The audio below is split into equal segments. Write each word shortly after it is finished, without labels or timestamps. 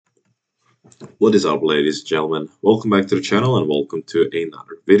What is up, ladies and gentlemen? Welcome back to the channel and welcome to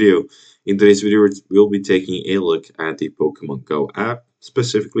another video. In today's video, we'll be taking a look at the Pokemon Go app.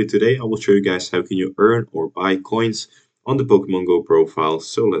 Specifically today, I will show you guys how can you earn or buy coins on the Pokemon Go profile.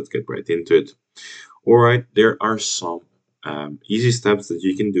 So let's get right into it. Alright, there are some easy steps that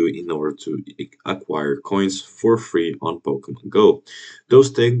you can do in order to acquire coins for free on Pokemon Go. Those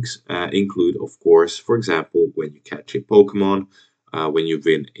things include, of course, for example, when you catch a Pokemon, when you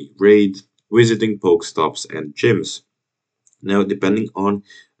win a raid, visiting Pokestops and gyms. Now, depending on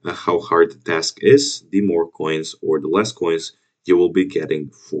how hard the task is, the more coins or the less coins you will be getting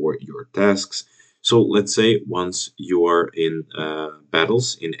for your tasks. So let's say once you are in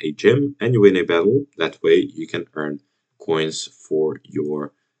battles in a gym and you win a battle, that way you can earn coins for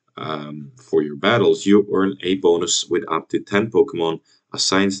your battles. You earn a bonus with up to 10 Pokemon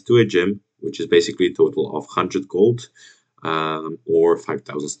assigned to a gym, which is basically a total of 100 gold or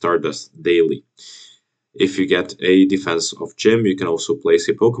 5,000 Stardust daily. If you get a defense of gym, you can also place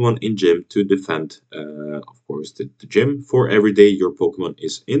a Pokemon in gym to defend, of course, the gym. For every day your Pokemon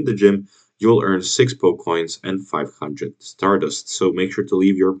is in the gym, you'll earn 6 Pokecoins and 500 Stardust. So make sure to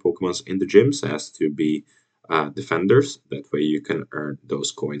leave your Pokemons in the gyms as to be defenders. That way you can earn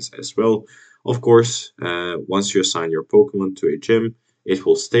those coins as well. Of course, once you assign your Pokemon to a gym, it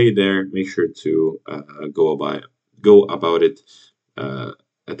will stay there. Make sure to go about it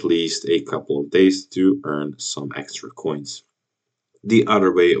at least a couple of days to earn some extra coins. The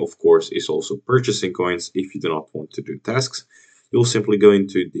other way, of course, is also purchasing coins if you do not want to do tasks. You'll simply go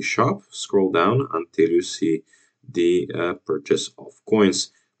into the shop, scroll down until you see the purchase of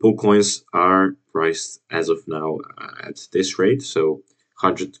coins. Pokecoins are priced as of now at this rate. So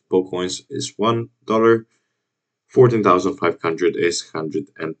 100 Pokecoins is $1, 14,500 is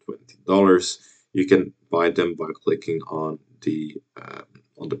 $120. You can buy them by clicking on the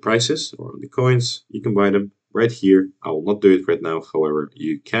prices or on the coins. You can buy them right here. I will not do it right now. However,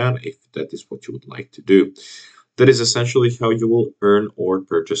 you can if that is what you would like to do. That is essentially how you will earn or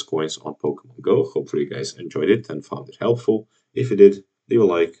purchase coins on Pokemon Go. Hopefully you guys enjoyed it and found it helpful. If you did, leave a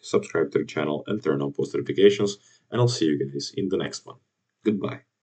like, subscribe to the channel, and turn on post notifications. And I'll see you guys in the next one. Goodbye.